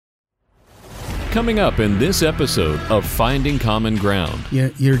Coming up in this episode of Finding Common Ground.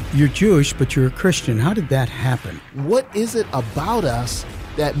 You're Jewish, but you're a Christian. How did that happen? What is it about us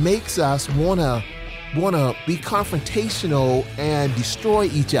that makes us wanna be confrontational and destroy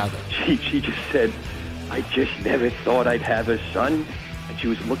each other? She just said, I just never thought I'd have a son. And she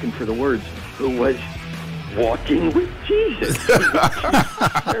was looking for the words, who was walking with Jesus.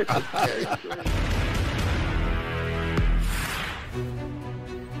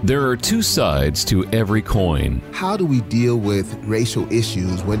 There are two sides to every coin. How do we deal with racial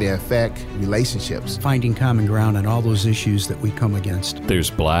issues when they affect relationships? Finding common ground on all those issues that we come against. There's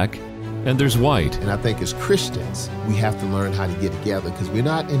black and there's white. And I think as Christians, we have to learn how to get together because we're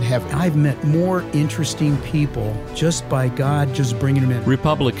not in heaven. I've met more interesting people just by God just bringing them in.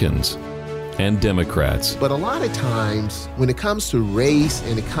 Republicans and Democrats. But a lot of times, when it comes to race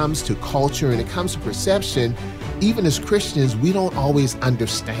and it comes to culture and it comes to perception, even as Christians, we don't always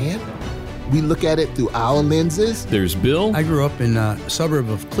understand. We look at it through our lenses. There's Bill. I grew up in a suburb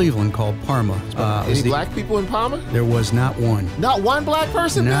of Cleveland called Parma. Any black people in Parma? There was not one. Not one black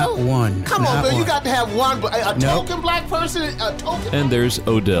person, Not Bill? one. Come on, Not Bill. one. You got to have one. A Nope. token black person? A token? And there's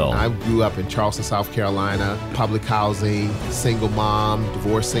Odell. I grew up in Charleston, South Carolina, public housing, single mom,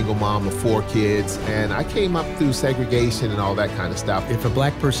 divorced single mom of 4 kids, and I came up through segregation and all that kind of stuff. If a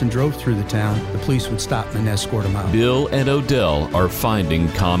black person drove through the town, the police would stop them and escort them out. Bill and Odell are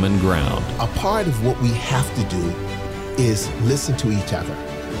finding common ground. A part of what we have to do is listen to each other,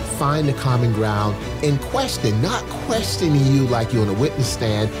 find the common ground, and question, not questioning you like you're on a witness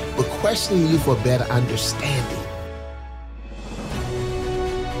stand, but questioning you for better understanding.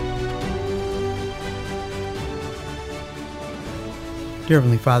 Dear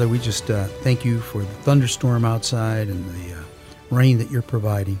Heavenly Father, we just thank you for the thunderstorm outside and the rain that you're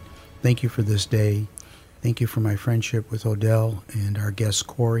providing. Thank you for this day. Thank you for my friendship with Odell and our guest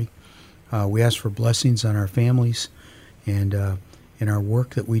Corey. We ask for blessings on our families and in our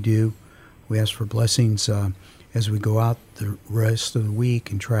work that we do. We ask for blessings as we go out the rest of the week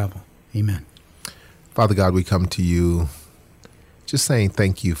and travel. Amen. Father God, we come to you just saying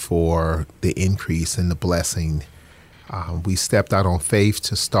thank you for the increase and the blessing. We stepped out on faith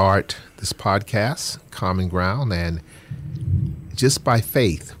to start this podcast, Common Ground, and just by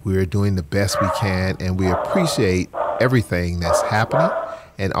faith, we're doing the best we can, and we appreciate everything that's happening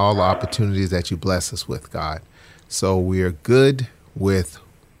and all the opportunities that you bless us with, God. So we are good with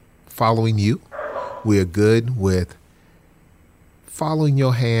following you. We are good with following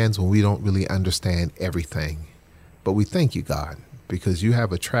your hands when we don't really understand everything. But we thank you, God, because you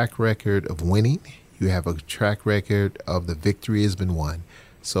have a track record of winning. You have a track record of the victory has been won.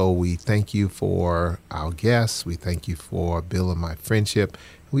 So we thank you for our guests. We thank you for Bill and my friendship.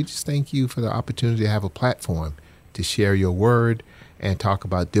 We just thank you for the opportunity to have a platform to share your word and talk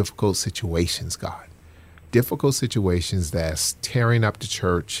about difficult situations, God. Difficult situations that's tearing up the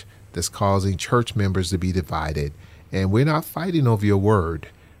church, that's causing church members to be divided. And we're not fighting over your word,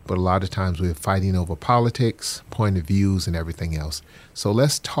 but a lot of times we're fighting over politics, point of views, and everything else. So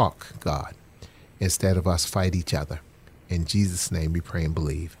let's talk, God, instead of us fight each other. In Jesus' name we pray and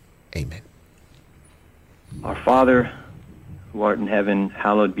believe. Amen. Our Father, who art in heaven,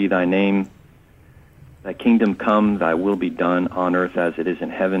 hallowed be thy name. Thy kingdom come, thy will be done on earth as it is in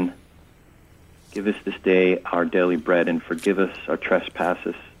heaven. Give us this day our daily bread, and forgive us our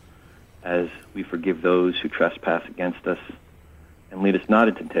trespasses, as we forgive those who trespass against us. And lead us not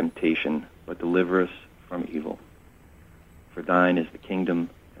into temptation, but deliver us from evil. For thine is the kingdom,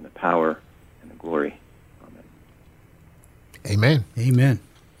 and the power, and the glory. Amen. Amen. Amen.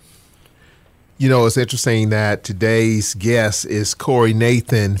 You know, it's interesting that today's guest is Corey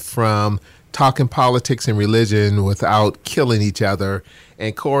Nathan from Talking Politics and Religion Without Killing Each Other.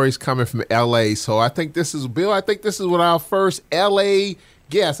 And Corey's coming from L.A. So I think this is, Bill, I think this is what our first L.A.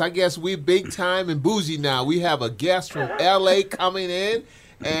 guest. I guess we big time and bougie now. We have a guest from L.A. coming in,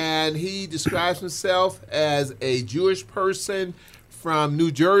 and he describes himself as a Jewish person from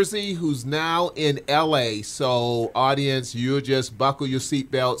New Jersey who's now in L.A. So audience, you just buckle your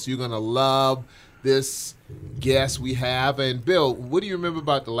seatbelts. You're going to love this guest we have. And Bill, what do you remember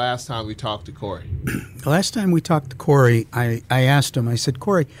about the last time we talked to Corey? The last time we talked to Corey, I asked him, I said,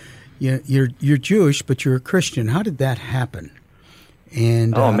 Corey, you're Jewish, but you're a Christian. How did that happen?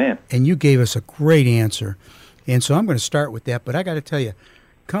 And Man. And you gave us a great answer. And so I'm going to start with that. But I got to tell you,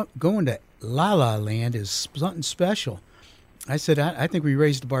 going to La La Land is something special. I said, I think we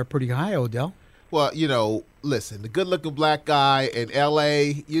raised the bar pretty high, Odell. Well, you know, listen, the good-looking black guy in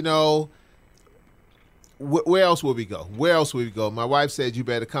L.A., you know, where else will we go? Where else will we go? My wife said you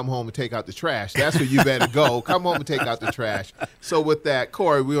better come home and take out the trash. That's where you better go. Come home and take out the trash. So with that,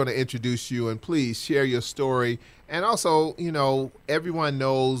 Corey, we want to introduce you, and please share your story. And also, everyone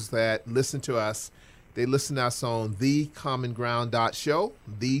knows that listen to us. They listen to us on thecommonground.show,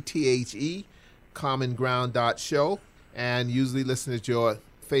 the commonground.show, and usually listen to your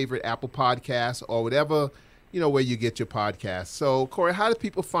favorite Apple podcast or whatever, where you get your podcast. So, Corey, how do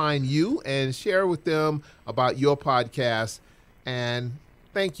people find you, and share with them about your podcast? And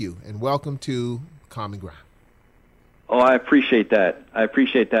thank you, and welcome to Common Ground. Oh, I appreciate that.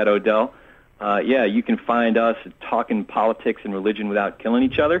 Odell. You can find us talking politics and religion without killing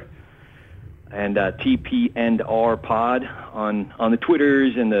each other. And TP and R Pod on the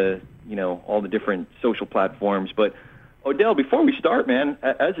Twitters and the all the different social platforms. But Odell, before we start, man,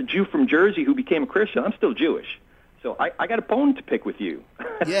 as a Jew from Jersey who became a Christian, I'm still Jewish. So I got a bone to pick with you.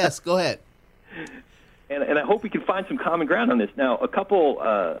 Yes, go ahead. And I hope we can find some common ground on this. Now, a couple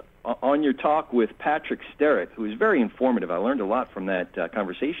on your talk with Patrick Sterrett, who was very informative. I learned a lot from that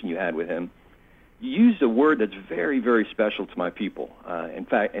conversation you had with him. You used a word that's very, very special to my people. In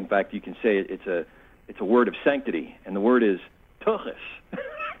fact, you can say it's a word of sanctity, and the word is tuchus.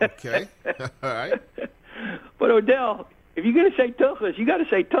 Okay, all right. But Odell, if you're going to say tuchus, you got to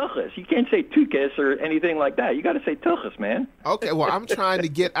say tuchus. You can't say tukis or anything like that. You got to say tuchus, man. Okay, well, I'm trying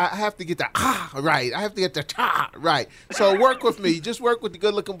to I have to get the right. I have to get the ta right. So work with me. Just work with the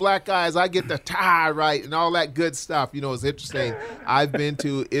good-looking black guys. I get the ta right and all that good stuff. It's interesting. I've been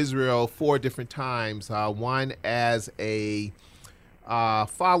to Israel 4 different times, one as a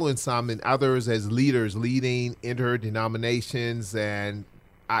following some and others as leaders, leading interdenominations, and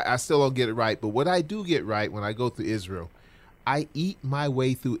I still don't get it right. But what I do get right when I go through Israel, I eat my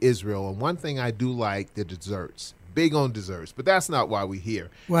way through Israel. And one thing I do like, the desserts. Big on desserts. But that's not why we're here.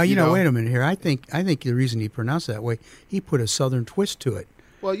 Well, wait a minute here. I think the reason he pronounced it that way, he put a Southern twist to it.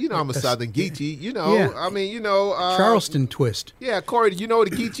 Well, I'm a Southern Geechee. Yeah. I mean, Charleston twist. Yeah, Corey, do you know what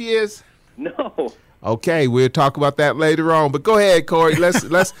a Geechee is? No. Okay, we'll talk about that later on. But go ahead, Corey. Let's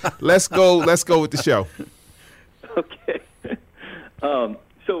go with the show. Okay.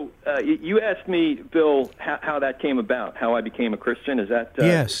 So you asked me, Bill, how that came about, how I became a Christian. Is that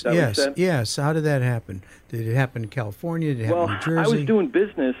yes, what you said? yes. How did that happen? Did it happen in California? Did it happen in New Jersey? I was doing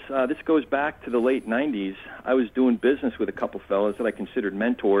business. This goes back to the late 90s. I was doing business with a couple fellas that I considered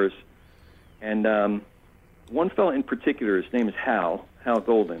mentors. And one fella in particular, his name is Hal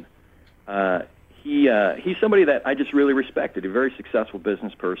Golden. He's somebody that I just really respected, a very successful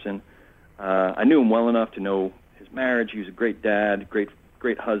business person. I knew him well enough to know his marriage. He was a great dad, great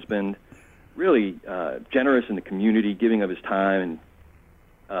husband, really generous in the community, giving of his time.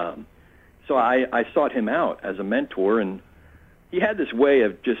 And so I sought him out as a mentor, and he had this way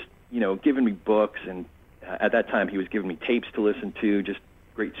of just, giving me books, and at that time he was giving me tapes to listen to, just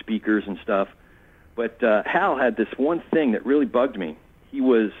great speakers and stuff. But Hal had this one thing that really bugged me. He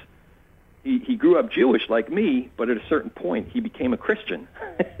grew up Jewish like me, but at a certain point he became a Christian.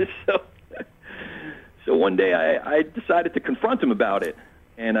 So one day I decided to confront him about it.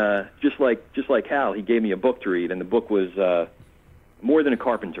 And just like Hal, he gave me a book to read, and the book was More Than a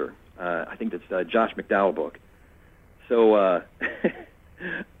Carpenter. I think that's a Josh McDowell book. So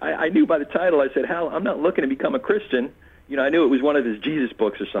I knew by the title. I said, Hal, I'm not looking to become a Christian. I knew it was one of his Jesus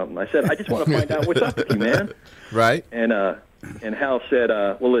books or something. I said, I just want to find out what's up with you, man. Right. And Hal said,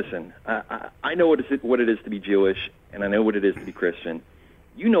 well, listen, I know what it is to be Jewish, and I know what it is to be Christian.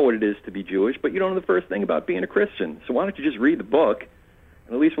 You know what it is to be Jewish, but you don't know the first thing about being a Christian. So why don't you just read the book,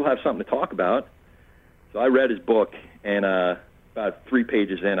 and at least we'll have something to talk about. So I read his book, and about 3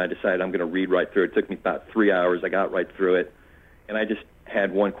 pages in, I decided I'm going to read right through it. It took me about 3 hours. I got right through it, and I just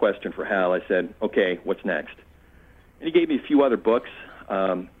had one question for Hal. I said, okay, what's next? And he gave me a few other books,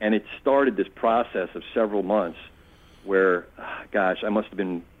 and it started this process of several months where, I must have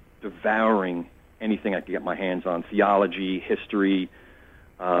been devouring anything I could get my hands on, theology, history.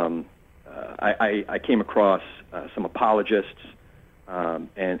 I came across some apologists, and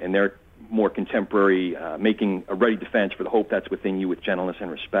they're more contemporary, making a ready defense for the hope that's within you with gentleness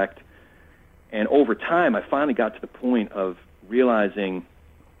and respect. And over time, I finally got to the point of realizing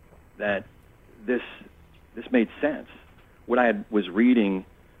that this made sense. What I was reading,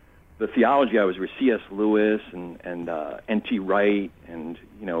 the theology I was with C.S. Lewis and N.T. Wright and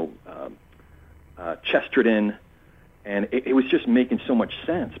Chesterton, and it was just making so much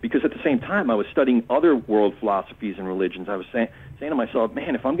sense, because at the same time I was studying other world philosophies and religions. I was saying to myself,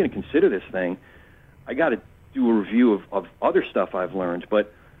 man, if I'm going to consider this thing, I got to do a review of other stuff I've learned.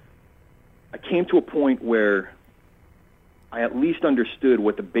 But I came to a point where I at least understood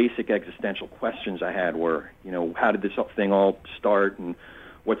what the basic existential questions I had were. You know, how did this thing all start, and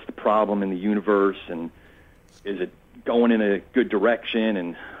what's the problem in the universe, and is it going in a good direction,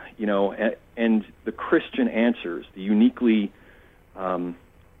 and you know, and the Christian answers, the uniquely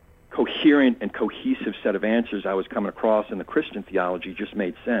coherent and cohesive set of answers I was coming across in the Christian theology just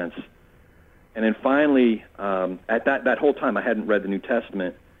made sense. And then finally, at that whole time, I hadn't read the New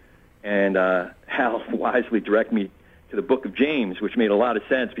Testament, and Hal wisely directed me to the book of James, which made a lot of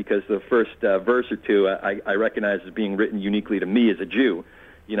sense because the first verse or two I recognized as being written uniquely to me as a Jew,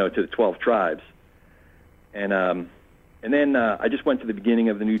 you know, to the 12 tribes. And then I just went to the beginning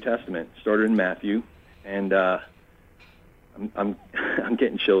of the New Testament, started in Matthew, and I'm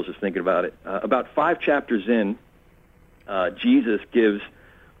getting chills just thinking about it. About 5 chapters in, Jesus gives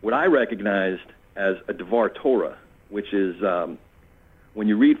what I recognized as a Devar Torah, which is when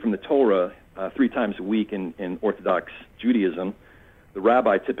you read from the Torah 3 times a week in Orthodox Judaism, the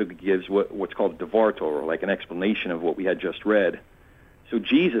rabbi typically gives what's called a Devar Torah, like an explanation of what we had just read. So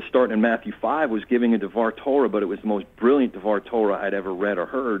Jesus, starting in Matthew 5, was giving a Devar Torah, but it was the most brilliant Devar Torah I'd ever read or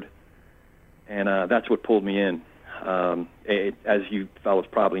heard, and that's what pulled me in. As you fellows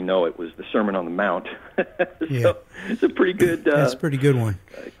probably know, it was the Sermon on the Mount. So it's a pretty good... That's a pretty good one.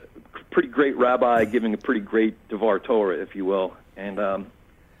 Pretty great rabbi giving a pretty great Devar Torah, if you will. And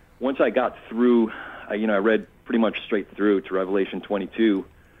once I got through, I read pretty much straight through to Revelation 22.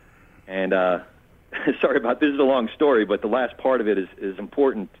 And sorry about this, is a long story, but the last part of it is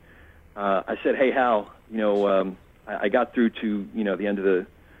important. I said, "Hey, Hal, I got through to the end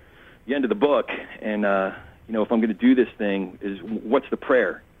of the book, and if I'm going to do this thing, what's the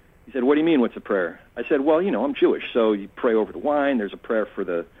prayer?" He said, "What do you mean, what's the prayer?" I said, "Well, I'm Jewish, so you pray over the wine. There's a prayer for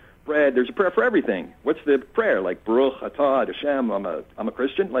the bread. There's a prayer for everything. What's the prayer? Like Baruch Atah Hashem. I'm a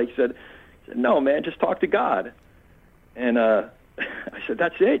Christian." Like he said, "No, man, just talk to God." And I said,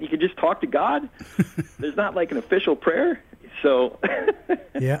 "That's it? You can just talk to God? There's not like an official prayer?" So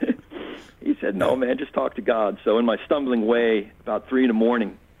yeah. He said, "No, man, just talk to God." So in my stumbling way, about 3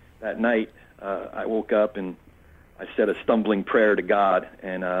 a.m. that night, I woke up and I said a stumbling prayer to God.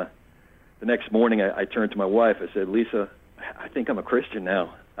 And the next morning, I turned to my wife. I said, "Lisa, I think I'm a Christian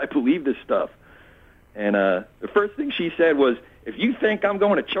now. I believe this stuff." And the first thing she said was, "If you think I'm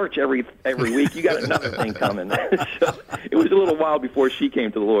going to church every week, you got another thing coming." So it was a little while before she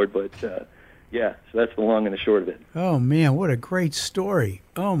came to the Lord, but yeah, so that's the long and the short of it. Oh, man, what a great story.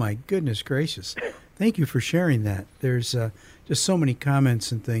 Oh, my goodness gracious. Thank you for sharing that. There's just so many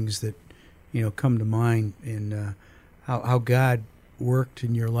comments and things that, come to mind, and how God worked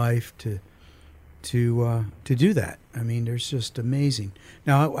in your life to do that. I mean, there's just amazing.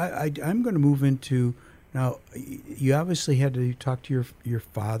 Now, I'm going to move into, now, you obviously had to talk to your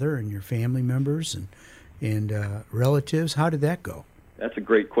father and your family members and relatives. How did that go? That's a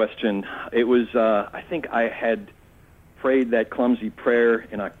great question. It was, I think I had prayed that clumsy prayer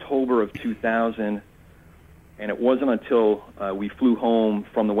in October of 2000, and it wasn't until we flew home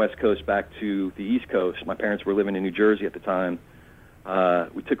from the West Coast back to the East Coast. My parents were living in New Jersey at the time.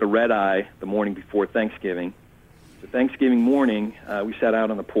 We took a red-eye the morning before Thanksgiving. So Thanksgiving morning, we sat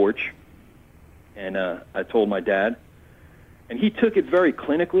out on the porch, and I told my dad. And he took it very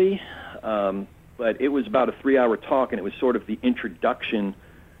clinically, but it was about a 3-hour talk, and it was sort of the introduction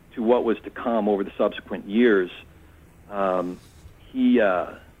to what was to come over the subsequent years. He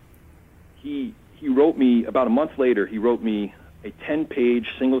wrote me, about a month later, he wrote me a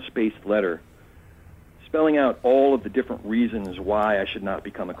 10-page, single-spaced letter spelling out all of the different reasons why I should not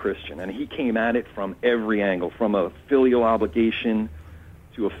become a Christian. And he came at it from every angle, from a filial obligation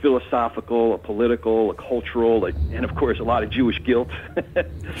to a philosophical, a political, a cultural, and of course a lot of Jewish guilt.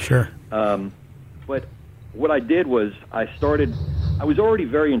 Sure. But what I did was I was already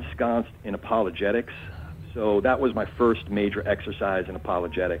very ensconced in apologetics, so that was my first major exercise in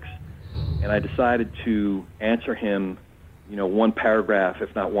apologetics. And I decided to answer him, one paragraph,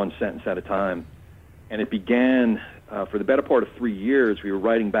 if not one sentence at a time. And it began, for the better part of 3 years, we were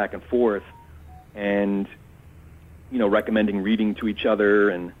writing back and forth and, recommending reading to each other.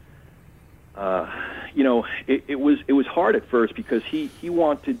 And, it was hard at first because he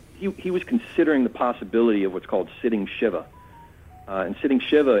was considering the possibility of what's called sitting Shiva. And sitting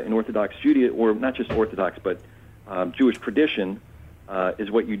Shiva in Orthodox Judaism, or not just Orthodox, but Jewish tradition, is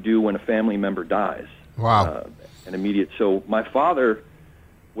what you do when a family member dies. Wow. An immediate. So my father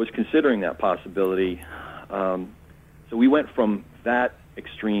was considering that possibility. So we went from that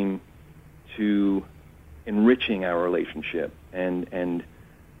extreme to enriching our relationship and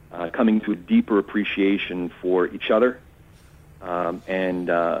coming to a deeper appreciation for each other, and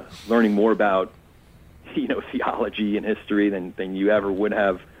learning more about theology and history than you ever would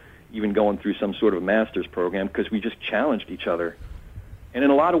have even going through some sort of a master's program, because we just challenged each other. And in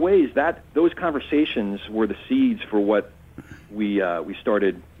a lot of ways, those conversations were the seeds for what we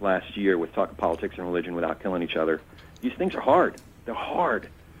started last year with Talking Politics and Religion Without Killing Each Other. These things are hard. They're hard.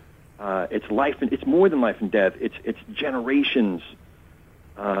 It's life, and it's more than life and death. It's generations.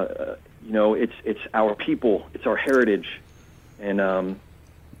 It's our people. It's our heritage, and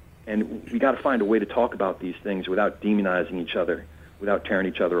we got to find a way to talk about these things without demonizing each other, without tearing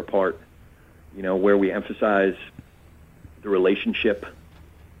each other apart. Where we emphasize the relationship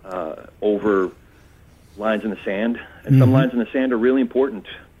over lines in the sand. And some lines in the sand are really important,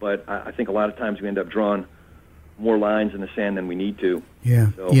 but I think a lot of times we end up drawing more lines in the sand than we need to. Yeah.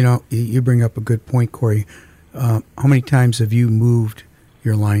 So, you bring up a good point, Corey. How many times have you moved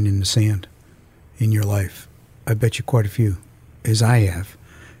your line in the sand in your life? I bet you quite a few, as I have.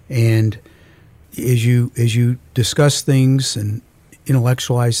 And as you discuss things and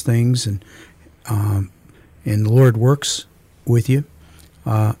intellectualize things, and the Lord works with you,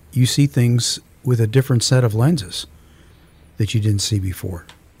 you see things with a different set of lenses that you didn't see before.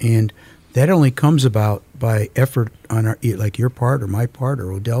 And that only comes about by effort on like your part or my part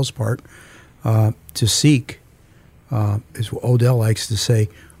or Odell's part, to seek, as Odell likes to say,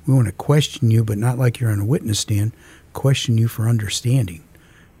 we want to question you, but not like you're on a witness stand, question you for understanding.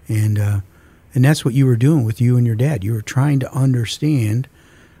 And that's what you were doing with you and your dad. You were trying to understand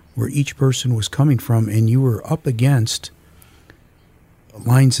where each person was coming from, and you were up against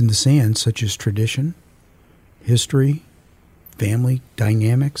lines in the sand such as tradition, history, family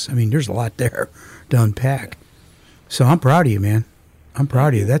dynamics. I mean, there's a lot there to unpack. So I'm proud of you, man. I'm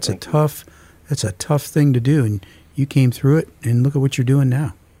proud of you. That's a tough thing to do, and you came through it, and look at what you're doing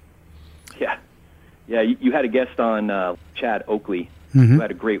now. Yeah. You had a guest on, Chad Oakley, who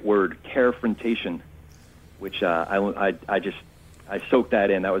had a great word, carefrontation, which I soaked that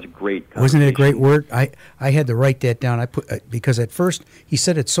in. That was a great conversation. Wasn't it a great word? I had to write that down. Because at first he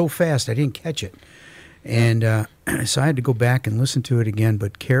said it so fast I didn't catch it, and so I had to go back and listen to it again.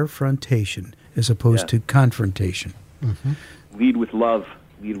 But carefrontation as opposed to confrontation. Mm-hmm. Lead with love.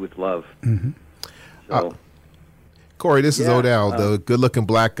 Lead with love. Mm-hmm. So. Corey, this is Odell, the good-looking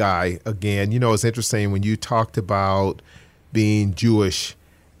black guy again. It's interesting when you talked about being Jewish,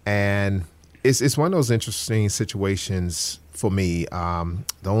 and it's one of those interesting situations for me. The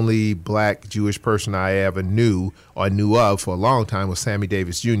only black Jewish person I ever knew or knew of for a long time was Sammy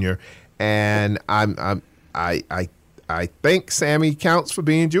Davis Jr., and I think Sammy counts for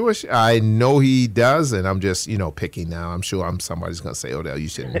being Jewish. I know he does, and I'm just, picking now. I'm sure somebody's going to say, Odell, you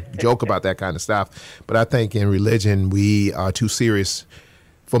shouldn't joke about that kind of stuff. But I think in religion, we are too serious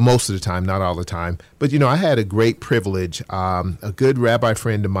for most of the time, not all the time. But, I had a great privilege. A good rabbi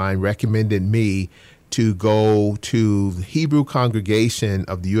friend of mine recommended me to go to the Hebrew congregation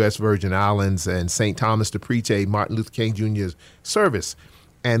of the U.S. Virgin Islands and St. Thomas to preach a Martin Luther King Jr. service.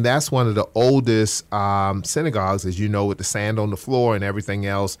 And that's one of the oldest synagogues, as you know, with the sand on the floor and everything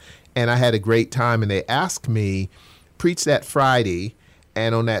else. And I had a great time. And they asked me, preach that Friday,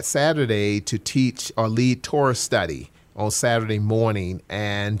 and on that Saturday to teach or lead Torah study on Saturday morning.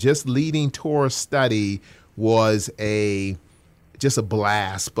 And just leading Torah study was just a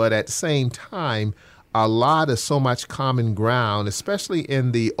blast. But at the same time, so much common ground, especially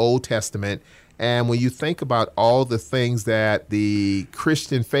in the Old Testament. And when you think about all the things that the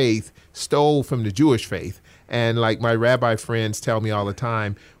Christian faith stole from the Jewish faith, and like my rabbi friends tell me all the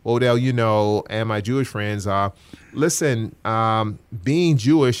time, Odell, and my Jewish friends listen, being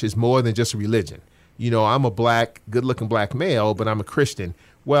Jewish is more than just a religion. I'm a black, good-looking black male, but I'm a Christian.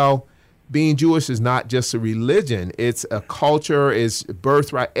 Well, being Jewish is not just a religion. It's a culture, it's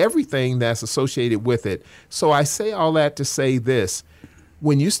birthright, everything that's associated with it. So I say all that to say this.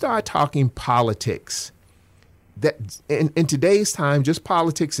 When you start talking politics, that in today's time, just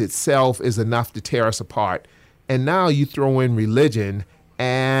politics itself is enough to tear us apart. And now you throw in religion,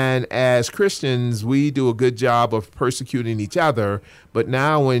 and as Christians, we do a good job of persecuting each other. But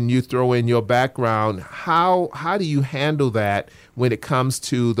now when you throw in your background, how do you handle that when it comes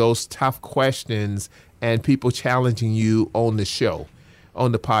to those tough questions and people challenging you on the show,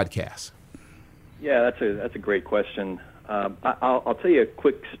 on the podcast? Yeah, that's a great question. I'll tell you a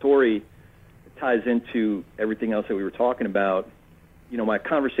quick story that ties into everything else that we were talking about. My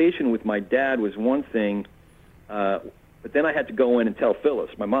conversation with my dad was one thing, but then I had to go in and tell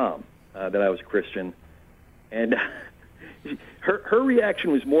Phyllis, my mom, that I was a Christian. And her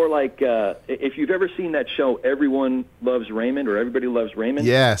reaction was more like, if you've ever seen that show, Everyone Loves Raymond, or Everybody Loves Raymond.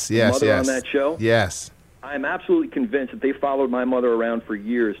 Yes. Mother on that show. Yes. I'm absolutely convinced that they followed my mother around for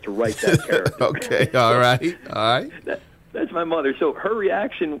years to write that character. Okay, all right. That's my mother. So her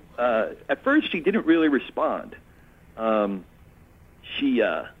reaction, at first she didn't really respond. She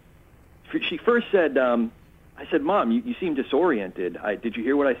first said, I said, Mom, you seem disoriented. Did you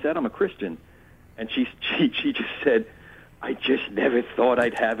hear what I said? I'm a Christian. And she just said, I just never thought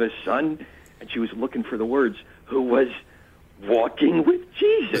I'd have a son. And she was looking for the words, who was walking with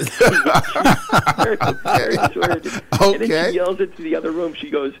Jesus. Very disoriented. Okay. And then she yells into the other room. She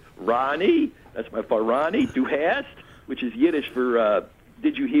goes, Ronnie, that's my father, Ronnie, du hast, which is Yiddish for,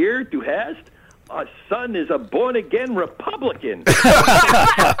 did you hear, du hast? Our son is a born-again Republican. I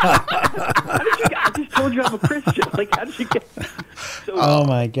just told you I'm a Christian. Like, how did you get... So, oh,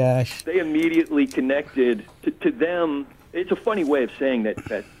 my gosh. They immediately connected to them. It's a funny way of saying that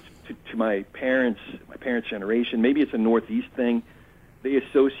to my parents' generation, maybe it's a Northeast thing, they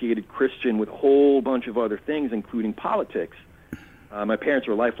associated Christian with a whole bunch of other things, including politics. My parents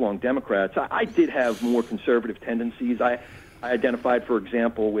were lifelong Democrats. I did have more conservative tendencies. I identified, for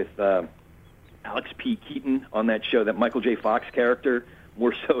example, with Alex P. Keaton on that show, that Michael J. Fox character,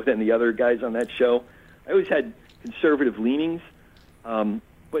 more so than the other guys on that show. I always had conservative leanings,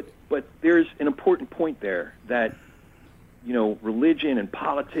 but there's an important point there that, you know, religion and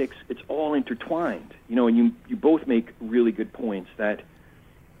politics, it's all intertwined. You know, and you both make really good points that,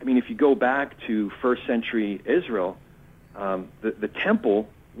 I mean, if you go back to first century Israel, the temple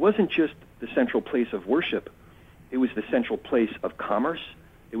wasn't just the central place of worship. It was the central place of commerce.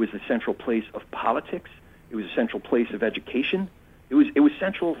 It was the central place of politics. It was a central place of education. It was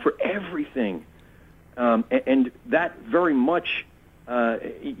central for everything. And that very much,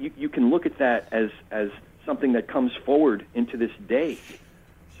 you can look at that as something that comes forward into this day.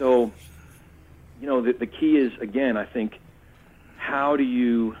 So, you know, the key is, again, I think, how do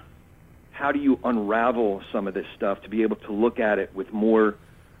you unravel some of this stuff to be able to look at it with more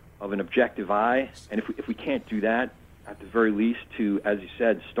of an objective eye? And if we can't do that, at the very least, to, as you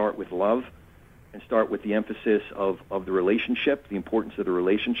said, start with love and start with the emphasis of the relationship, the importance of the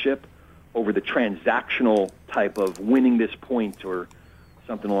relationship, over the transactional type of winning this point or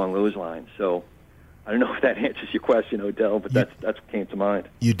something along those lines. So I don't know if that answers your question, Odell, but that's what came to mind.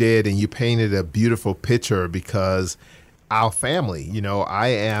 You did, and you painted a beautiful picture because our family, you know, I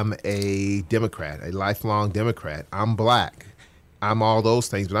am a Democrat, a lifelong Democrat. I'm black. I'm all those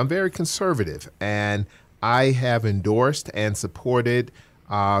things, but I'm very conservative. And I have endorsed and supported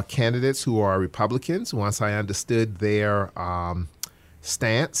candidates who are Republicans once I understood their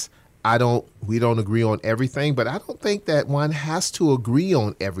stance. We don't agree on everything, but I don't think that one has to agree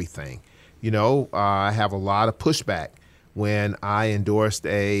on everything. You know, I have a lot of pushback when I endorsed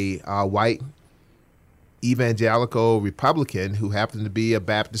a white evangelical Republican who happened to be a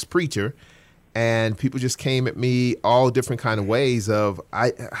Baptist preacher, and people just came at me all different kind of ways of,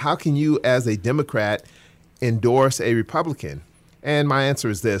 how can you as a Democrat endorse a Republican? And my answer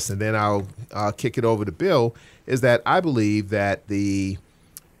is this, and then I'll kick it over to Bill, is that I believe that the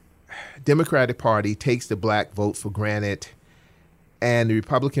Democratic Party takes the black vote for granted and the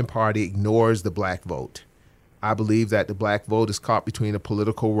Republican Party ignores the black vote. I believe that the black vote is caught between a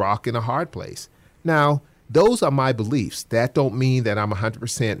political rock and a hard place. Now, those are my beliefs. That don't mean that I'm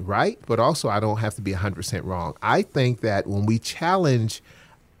 100% right, but also I don't have to be 100% wrong. I think that when we challenge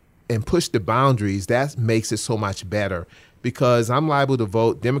and push the boundaries, that makes it so much better, because I'm liable to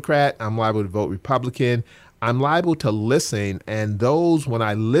vote Democrat, I'm liable to vote Republican, I'm liable to listen, and those, when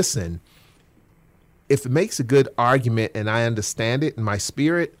I listen, if it makes a good argument and I understand it in my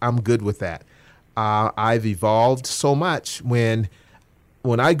spirit, I'm good with that. I've evolved so much. When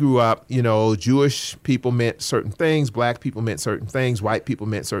I grew up, you know, Jewish people meant certain things, black people meant certain things, white people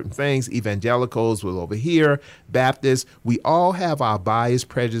meant certain things, evangelicals were over here, Baptists. We all have our bias,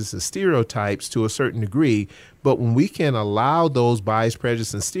 prejudice, and stereotypes to a certain degree, but when we can allow those bias,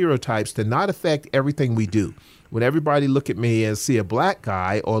 prejudice, and stereotypes to not affect everything we do. When everybody look at me and see a black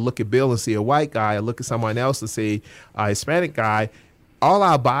guy, or look at Bill and see a white guy, or look at someone else and see a Hispanic guy, all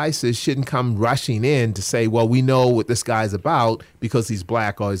our biases shouldn't come rushing in to say, well, we know what this guy's about because he's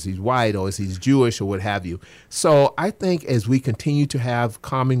black, or is he white, or is he Jewish, or what have you. So I think as we continue to have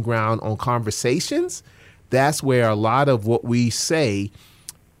common ground on conversations, that's where a lot of what we say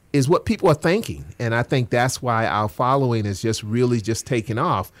is what people are thinking. And I think that's why our following is just really just taking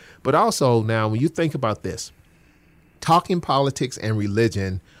off. But also now, when you think about this, talking politics and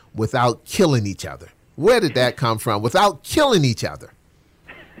religion without killing each other, where did that come from? Without killing each other.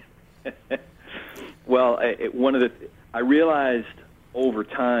 Well, I realized over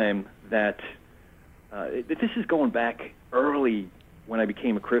time that this is going back early when I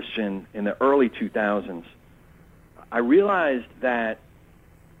became a Christian in the early 2000s, I realized that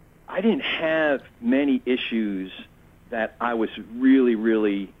I didn't have many issues that I was really,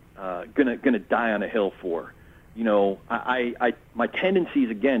 really gonna die on a hill for. You know, my tendencies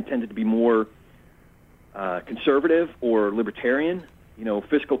again tended to be more conservative or libertarian. You know,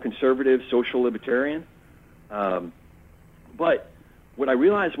 fiscal conservative, social libertarian. But what I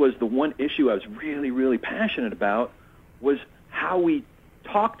realized was the one issue I was really, really passionate about was how we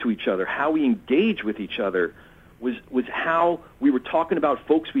talk to each other, how we engage with each other, was how we were talking about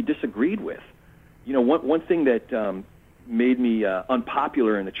folks we disagreed with. You know, one thing that made me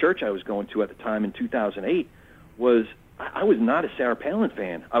unpopular in the church I was going to at the time in 2008 was I was not a Sarah Palin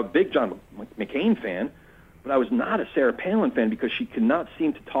fan. I'm a big John McCain fan, but I was not a Sarah Palin fan because she could not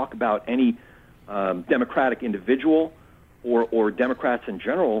seem to talk about any Democratic individual or Democrats in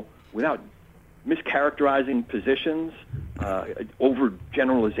general without mischaracterizing positions,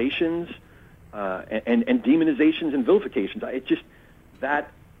 overgeneralizations, and demonizations and vilifications. It just, that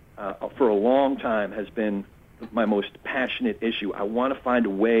for a long time has been my most passionate issue. I want to find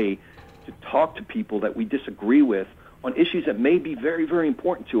a way to talk to people that we disagree with on issues that may be very, very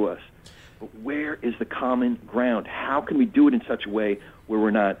important to us. But where is the common ground? How can we do it in such a way where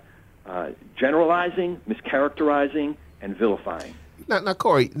we're not generalizing, mischaracterizing, and vilifying? Now,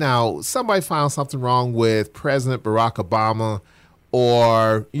 Corey, somebody found something wrong with President Barack Obama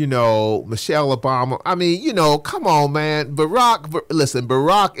or, you know, Michelle Obama. I mean, you know, come on, man.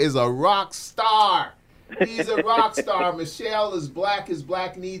 Barack is a rock star. He's a rock star. Michelle is black as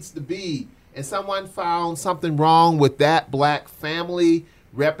black needs to be. And someone found something wrong with that black family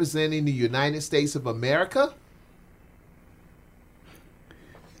representing the United States of America?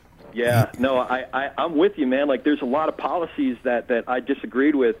 Yeah, no, I'm with you, man. Like, there's a lot of policies that I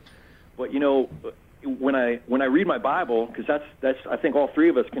disagreed with, but you know, when I read my Bible, because that's I think all three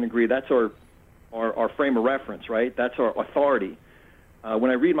of us can agree that's our frame of reference, right? That's our authority.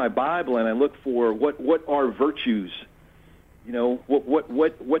 When I read my Bible and I look for what are virtues, you know,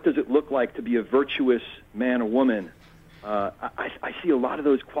 what does it look like to be a virtuous man or woman? I see a lot of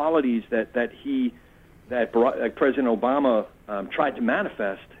those qualities that President Obama tried to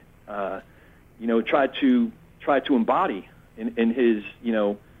manifest. You know, tried to embody in his, you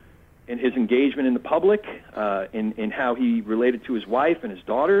know, in his engagement in the public, in how he related to his wife and his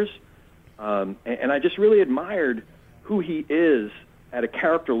daughters, and I just really admired who he is at a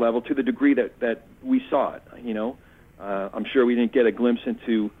character level to the degree that we saw it. You know, I'm sure we didn't get a glimpse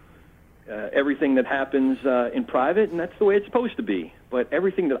into everything that happens in private, and that's the way it's supposed to be. But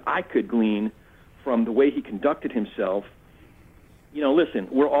everything that I could glean from the way he conducted himself. You know, listen,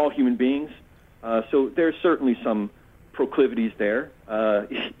 we're all human beings, so there's certainly some proclivities there,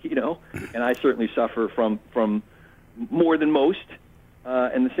 you know, and I certainly suffer from more than most,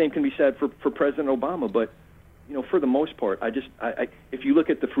 and the same can be said for President Obama. But, you know, for the most part, if you look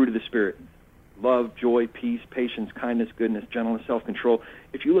at the fruit of the Spirit, love, joy, peace, patience, kindness, goodness, gentleness, self-control,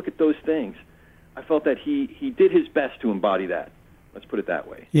 if you look at those things, I felt that he did his best to embody that. Let's put it that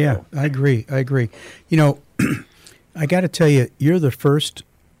way. Yeah, so. I agree. You know, I got to tell you, you're the first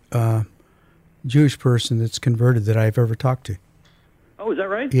Jewish person that's converted that I've ever talked to. Oh, is that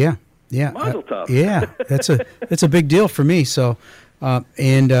right? Yeah. Mazel tov. Yeah, that's a big deal for me. So,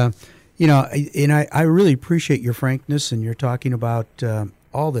 you know, I really appreciate your frankness, and you're talking about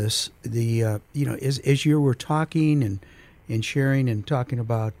all this. You know, as you were talking and sharing and talking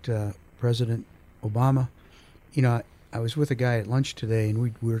about President Obama, you know, I was with a guy at lunch today, and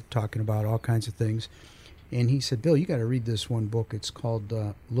we were talking about all kinds of things. And he said, Bill, you got to read this one book. It's called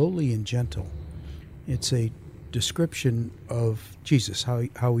Lowly and Gentle. It's a description of Jesus,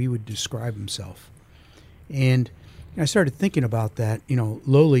 how he would describe himself. And I started thinking about that. You know,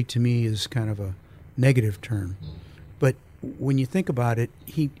 lowly to me is kind of a negative term. But when you think about it,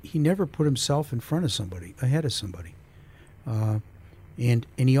 he never put himself in front of somebody, ahead of somebody. And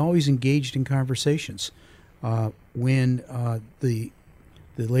he always engaged in conversations. When the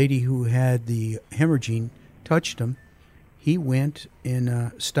lady who had the hemorrhaging touched him, he went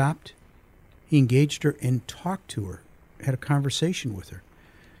and stopped. He engaged her and talked to her, had a conversation with her,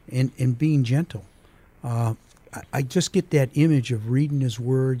 and being gentle. I just get that image of reading his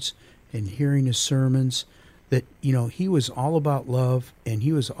words and hearing his sermons, that, you know, he was all about love, and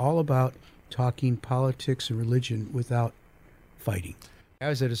he was all about talking politics and religion without fighting. I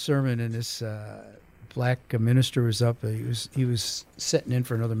was at a sermon, and this black minister was up. He was sitting in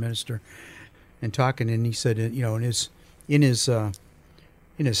for another minister and talking, and he said, you know, in his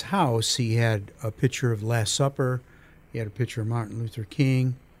house he had a picture of the Last Supper, he had a picture of Martin Luther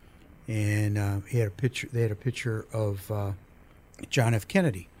King, and they had a picture of John F.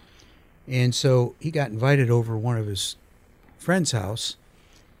 Kennedy. And so he got invited over one of his friend's house,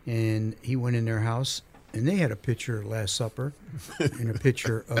 and he went in their house, and they had a picture of Last Supper and a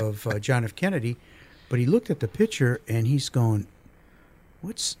picture of John F. Kennedy. But he looked at the picture, and he's going,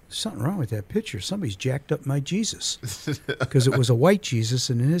 what's something wrong with that picture? Somebody's jacked up my Jesus. Because it was a white Jesus,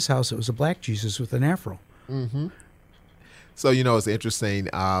 and in his house it was a black Jesus with an afro. Mm-hmm. So, it's interesting.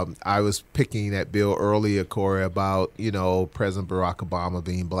 I was picking at Bill earlier, Corey, about, President Barack Obama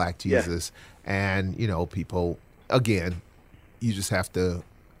being black Jesus. Yeah. And, people, again, you just have to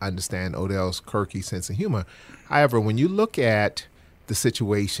understand Odell's quirky sense of humor. However, when you look at the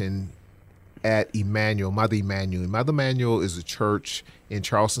situation at Mother Emanuel is a church in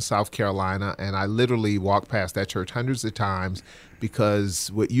Charleston, South Carolina, and I literally walked past that church hundreds of times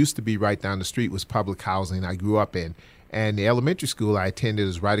because what used to be right down the street was public housing I grew up in. And the elementary school I attended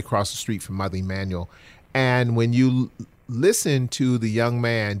is right across the street from Mother Emanuel. And when you listen to the young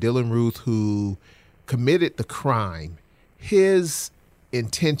man, Dylan Ruth, who committed the crime, his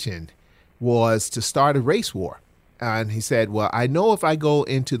intention was to start a race war. And he said, well, I know if I go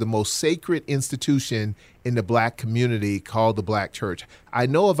into the most sacred institution in the black community called the Black Church, I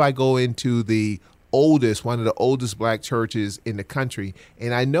know if I go into one of the oldest black churches in the country,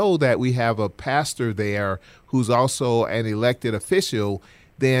 and I know that we have a pastor there who's also an elected official,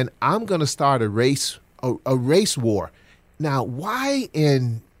 then I'm going to start a race war. Now, why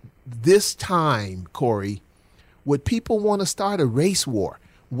in this time, Corey, would people want to start a race war?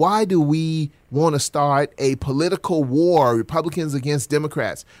 Why do we want to start a political war, Republicans against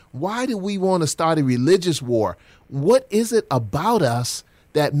Democrats? Why do we want to start a religious war? What is it about us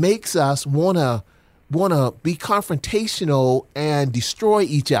that makes us want to be confrontational and destroy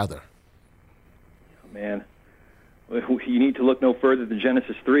each other? Man, you need to look no further than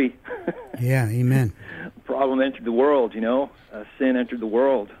Genesis 3. Yeah, amen. Problem entered the world, sin entered the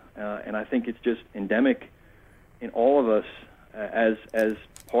world. And I think it's just endemic in all of us as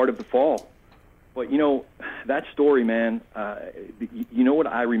part of the fall. But, that story, man, what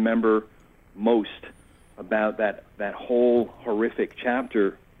I remember most about that whole horrific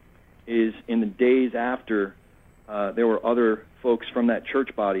chapter is in the days after there were other folks from that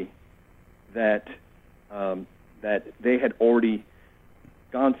church body that they had already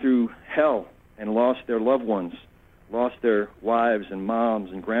gone through hell and lost their loved ones, lost their wives and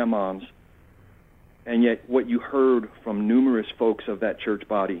moms and grandmoms. And yet what you heard from numerous folks of that church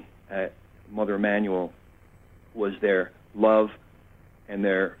body at Mother Emanuel was their love and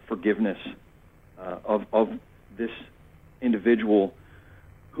their forgiveness of this individual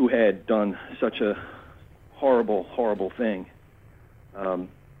who had done such a horrible, horrible thing.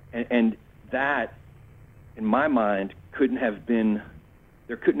 And that, in my mind, there couldn't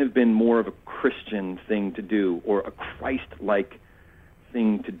have been more of a Christian thing to do or a Christ-like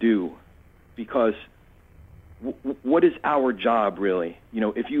thing to do, because what is our job, really?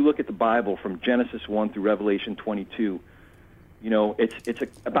 If you look at the Bible from Genesis 1 through Revelation 22, it's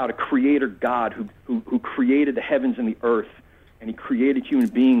about a creator God who created the heavens and the earth, and he created human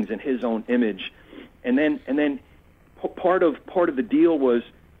beings in his own image. And then part of the deal was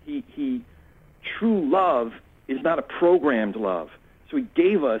he true love is not a programmed love. So he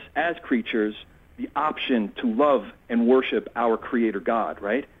gave us as creatures the option to love and worship our creator God,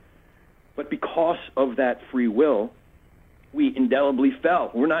 right? But because of that free will, we indelibly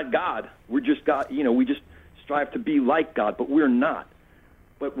fell. We're not God. We're just God. We just strive to be like God, but we're not.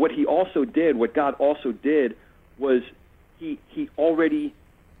 But what God also did was he already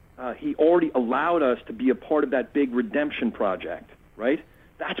allowed us to be a part of that big redemption project, right?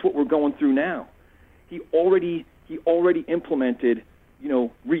 That's what we're going through now. He already implemented,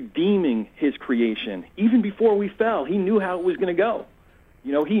 redeeming his creation. Even before we fell, he knew how it was going to go.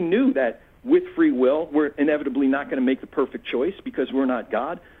 He knew that with free will, we're inevitably not going to make the perfect choice because we're not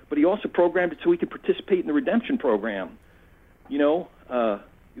God, but he also programmed it so we could participate in the redemption program. The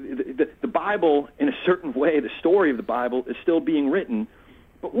Bible, in a certain way, the story of the Bible is still being written,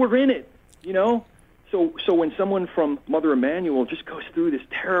 but we're in it, So when someone from Mother Emanuel just goes through this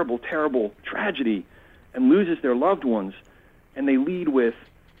terrible, terrible tragedy and loses their loved ones, and they lead with,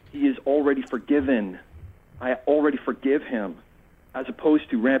 he is already forgiven, I already forgive him, as opposed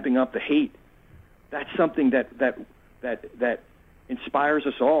to ramping up the hate, that's something that inspires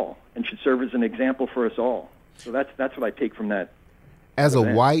us all and should serve as an example for us all. So that's what I take from that. As a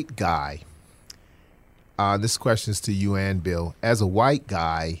white guy, this question is to you and Bill. As a white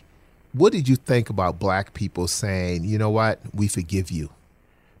guy, what did you think about black people saying, you know what, we forgive you?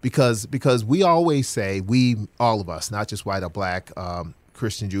 Because we always say, all of us, not just white or black,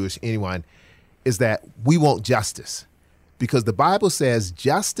 Christian, Jewish, anyone, is that we want justice. because the Bible says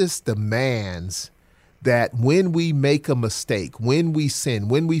justice demands that when we make a mistake, when we sin,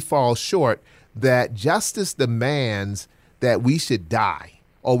 when we fall short, that justice demands that we should die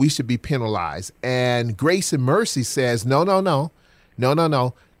or we should be penalized. And grace and mercy says, no.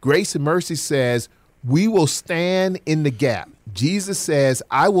 Grace and mercy says, we will stand in the gap. Jesus says,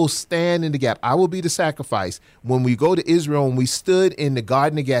 I will stand in the gap. I will be the sacrifice. When we go to Israel and we stood in the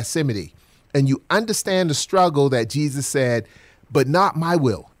Garden of Gethsemane, and you understand the struggle that Jesus said, but not my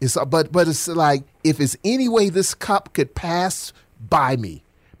will. But it's like, if it's any way this cup could pass by me,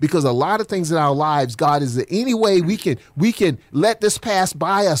 because a lot of things in our lives, God, is there any way we can let this pass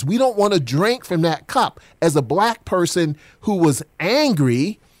by us? We don't want to drink from that cup. As a black person who was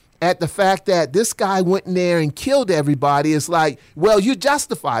angry at the fact that this guy went in there and killed everybody, it's like, well, you're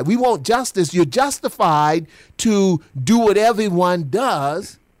justified. We want justice. You're justified to do what everyone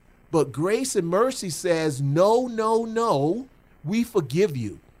does. But grace and mercy says, no, we forgive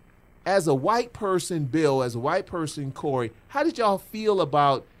you. As a white person, Bill, as a white person, Corey, how did y'all feel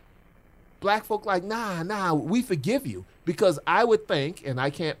about black folk like, nah, we forgive you? Because I would think, and I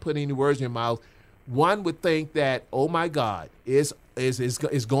can't put any words in your mouth, one would think that, oh my God, it's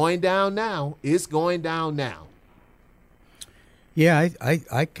going down now. It's going down now. Yeah,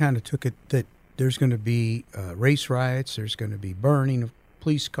 I kind of took it that there's going to be race riots. There's going to be burning of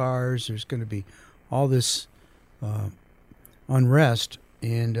police cars. There's going to be all this unrest.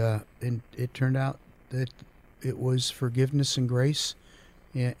 And it turned out that it was forgiveness and grace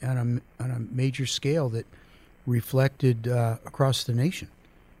on a major scale that reflected across the nation.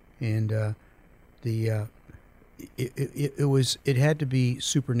 And it had to be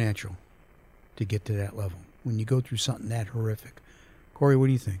supernatural to get to that level when you go through something that horrific. Corey, what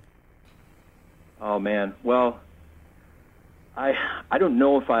do you think? Oh man, well, I don't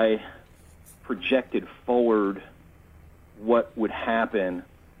know if I projected forward what would happen.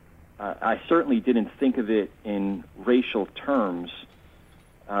 I certainly didn't think of it in racial terms.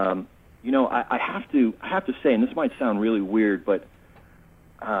 I have to say, and this might sound really weird, but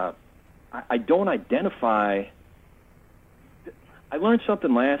I don't identify. I learned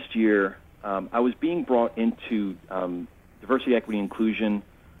something last year. I was being brought into diversity, equity, inclusion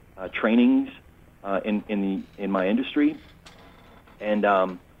trainings in my industry, and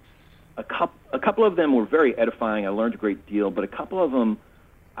a couple of them were very edifying. I learned a great deal, but a couple of them,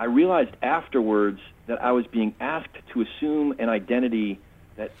 I realized afterwards that I was being asked to assume an identity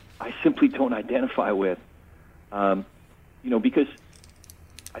that I simply don't identify with. Because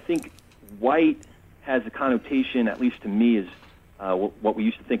I think white has a connotation, at least to me, as what we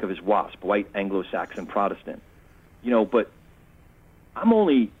used to think of as WASP, white Anglo-Saxon Protestant. But I'm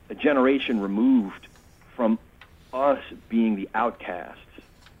only a generation removed from us being the outcasts.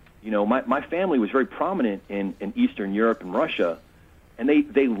 My family was very prominent in Eastern Europe and Russia, and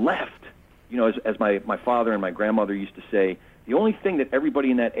they left. As my father and my grandmother used to say, the only thing that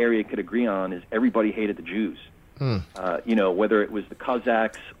everybody in that area could agree on is everybody hated the Jews. Whether it was the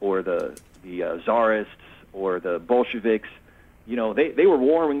Cossacks or the Tsarists or the Bolsheviks, they were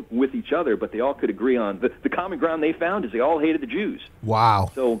warring with each other, but they all could agree on the common ground they found is they all hated the Jews.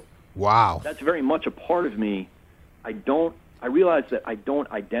 Wow. So that's very much a part of me. I realize that I don't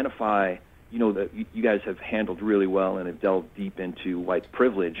identify, that you guys have handled really well and have delved deep into white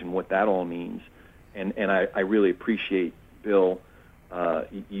privilege and what that all means. And I really appreciate, Bill,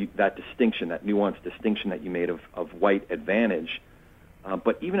 that distinction, that nuanced distinction that you made of white advantage.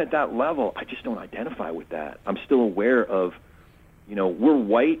 But even at that level, I just don't identify with that. I'm still aware of, we're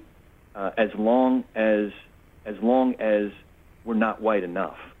white as long as we're not white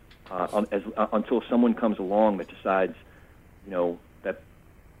enough. Until someone comes along that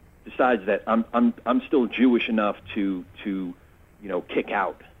decides that I'm still Jewish enough to kick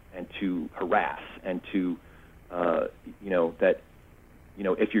out and to harass and to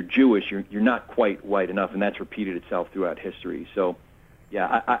if you're Jewish, you're not quite white enough, and that's repeated itself throughout history. So,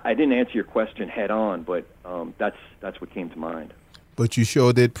 yeah, I didn't answer your question head on, but that's what came to mind. But you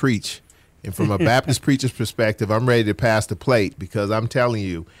sure did preach. And from a Baptist preacher's perspective, I'm ready to pass the plate, because I'm telling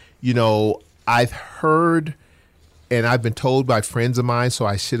you, I've heard and I've been told by friends of mine, so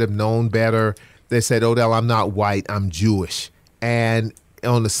I should have known better. They said, Odell, I'm not white, I'm Jewish. And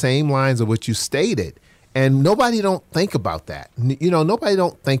on the same lines of what you stated. And nobody don't think about that. Nobody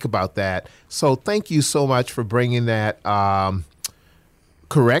don't think about that. So thank you so much for bringing that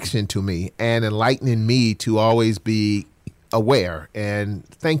correction to me and enlightening me to always be aware. And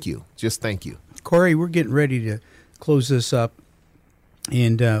thank you. Just thank you. Corey, we're getting ready to close this up.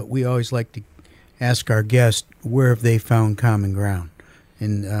 And we always like to ask our guests, where have they found common ground?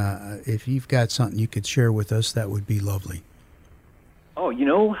 And if you've got something you could share with us, that would be lovely.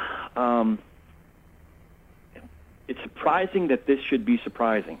 It's surprising that this should be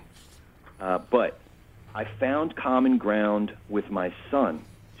surprising, but I found common ground with my son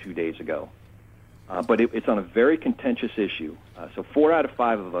 2 days ago. But it's on a very contentious issue. So 4 out of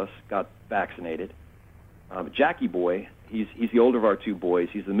 5 of us got vaccinated. Jackie boy, he's the older of our 2 boys.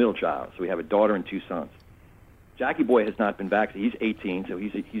 He's the middle child, so we have a daughter and 2 sons. Jackie boy has not been vaccinated. He's 18, so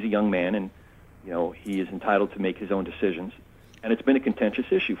he's a young man, and he is entitled to make his own decisions. And it's been a contentious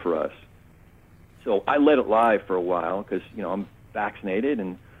issue for us. So I let it lie for a while because I'm vaccinated,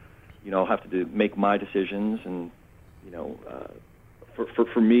 and I'll have to make my decisions, and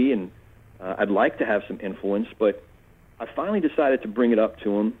for me, and I'd like to have some influence, but I finally decided to bring it up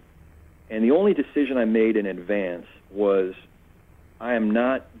to him. And the only decision I made in advance was I am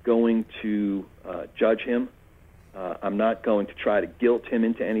not going to judge him. I'm not going to try to guilt him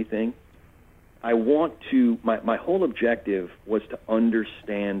into anything. I want to, my whole objective was to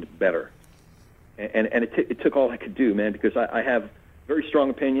understand better. And it took all I could do, man, because I have very strong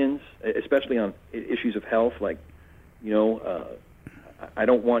opinions, especially on issues of health. Like, I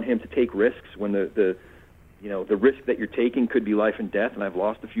don't want him to take risks when the risk that you're taking could be life and death, and I've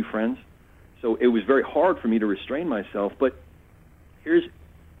lost a few friends. So it was very hard for me to restrain myself. But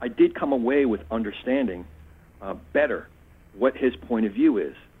I did come away with understanding better what his point of view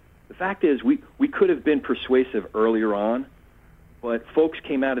is. The fact is, we could have been persuasive earlier on, but folks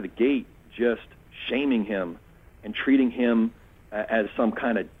came out of the gate just shaming him and treating him as some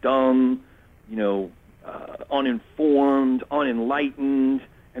kind of dumb, uninformed, unenlightened,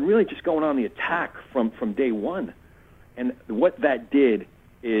 and really just going on the attack from day one. And what that did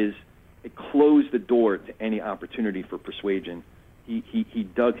is it closed the door to any opportunity for persuasion. He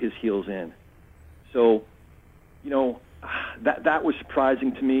dug his heels in. So, that was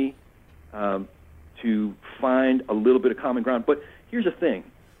surprising to me, to find a little bit of common ground. But here's the thing.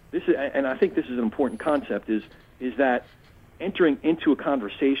 And I think this is an important concept, is that entering into a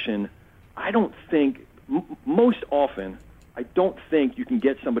conversation, I don't think, most often, I don't think you can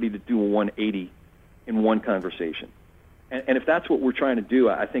get somebody to do a 180 in one conversation. And if that's what we're trying to do,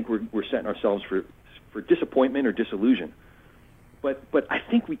 I think we're setting ourselves for disappointment or disillusion. But I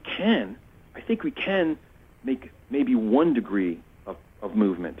think we can. I think we can make maybe 1 degree of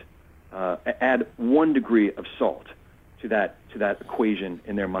movement, add 1 degree of salt to that equation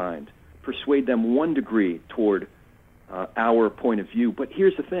in their mind, persuade them 1 degree toward our point of view. But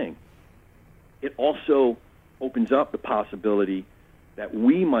here's the thing. It also opens up the possibility that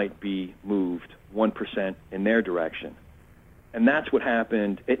we might be moved 1% in their direction. And that's what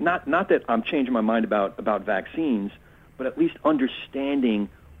happened. Not that I'm changing my mind about vaccines, but at least understanding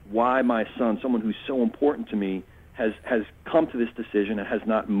why my son, someone who's so important to me, has come to this decision and has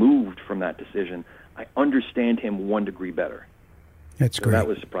not moved from that decision. I understand him 1 degree better. That's great. That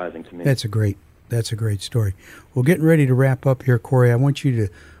was surprising to me. That's a great story. Well, getting ready to wrap up here, Corey. I want you to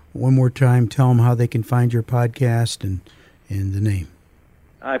one more time tell them how they can find your podcast and the name.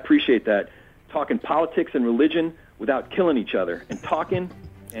 I appreciate that. Talking politics and religion without killing each other, and talking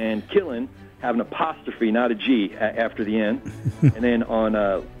and killing have an apostrophe, not a G, after the end. And then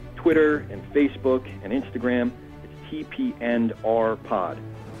on Twitter and Facebook and Instagram, it's TPandR Pod.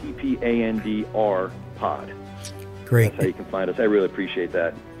 TPANDR Pod. Great. That's how you can find us. I really appreciate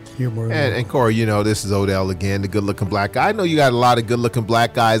that. And Corey, this is Odell again, the good-looking black guy. I know you got a lot of good-looking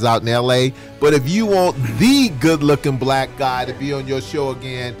black guys out in L.A., but if you want the good-looking black guy to be on your show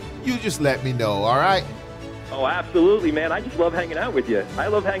again, you just let me know, all right? Oh, absolutely, man. I just love hanging out with you. I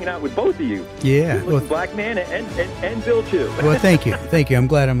love hanging out with both of you. Yeah. Good-looking black man and Bill, too. Well, thank you. Thank you. I'm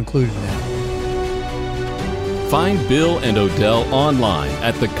glad I'm included in that. Find Bill and Odell online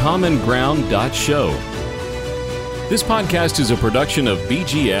at thecommonground.show. This podcast is a production of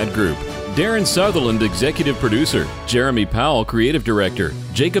BG Ad Group. Darren Sutherland, Executive Producer. Jeremy Powell, Creative Director.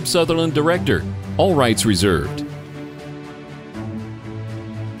 Jacob Sutherland, Director. All rights reserved.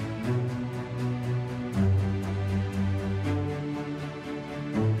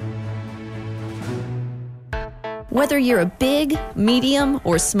 Whether you're a big, medium,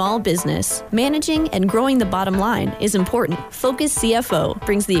 or small business, managing and growing the bottom line is important. Focus CFO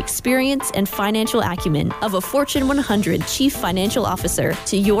brings the experience and financial acumen of a Fortune 100 Chief Financial Officer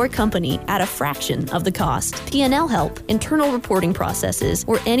to your company at a fraction of the cost. P&L help, internal reporting processes,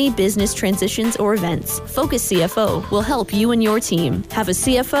 or any business transitions or events. Focus CFO will help you and your team have a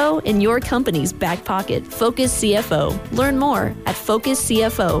CFO in your company's back pocket. Focus CFO. Learn more at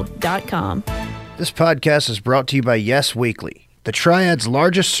focuscfo.com. This podcast is brought to you by Yes Weekly, the Triad's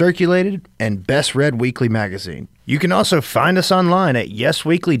largest circulated and best read weekly magazine. You can also find us online at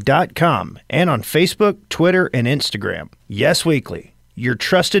yesweekly.com and on Facebook, Twitter, and Instagram. Yes Weekly, your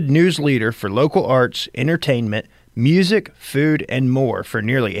trusted news leader for local arts, entertainment, music, food, and more for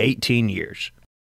nearly 18 years.